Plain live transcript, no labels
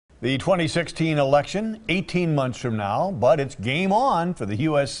The 2016 election, 18 months from now, but it's game on for the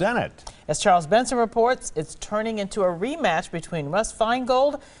U.S. Senate. As Charles Benson reports, it's turning into a rematch between Russ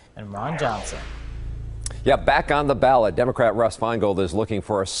Feingold and Ron Johnson. Yeah, back on the ballot, Democrat Russ Feingold is looking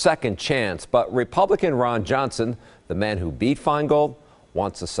for a second chance, but Republican Ron Johnson, the man who beat Feingold,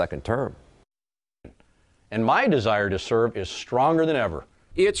 wants a second term. And my desire to serve is stronger than ever.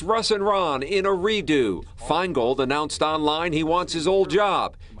 It's Russ and Ron in a redo. Feingold announced online he wants his old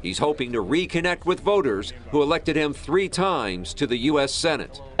job. He's hoping to reconnect with voters who elected him 3 times to the U.S.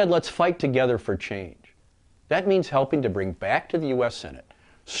 Senate. And let's fight together for change. That means helping to bring back to the U.S. Senate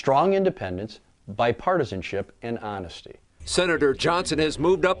strong independence, bipartisanship, and honesty. Senator Johnson has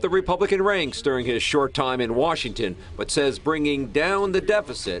moved up the Republican ranks during his short time in Washington, but says bringing down the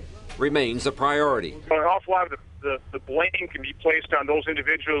deficit remains a priority. An awful lot of the blame can be placed on those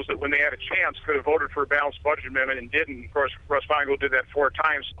individuals that, when they had a chance, could have voted for a balanced budget amendment and didn't. Of course, Russ Feingold did that 4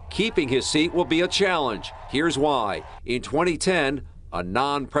 times. Keeping his seat will be a challenge. Here's why. In 2010, a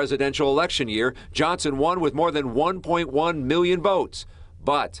non-presidential election year, Johnson won with more than 1.1 million votes.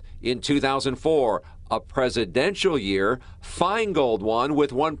 But in 2004, a presidential year, Feingold won with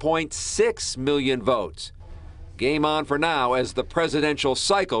 1.6 million votes. Game on for now as the presidential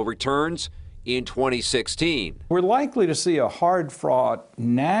cycle returns in 2016. We're likely to see a hard-fought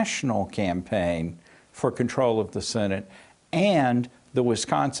national campaign for control of the Senate, and the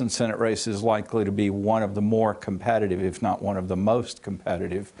Wisconsin Senate race is likely to be one of the more competitive, if not one of the most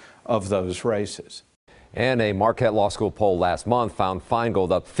competitive, of those races. And a Marquette Law School poll last month found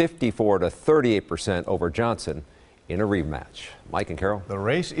Feingold up 54 to 38% over Johnson in a rematch. Mike and Carol. The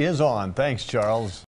race is on. Thanks, Charles.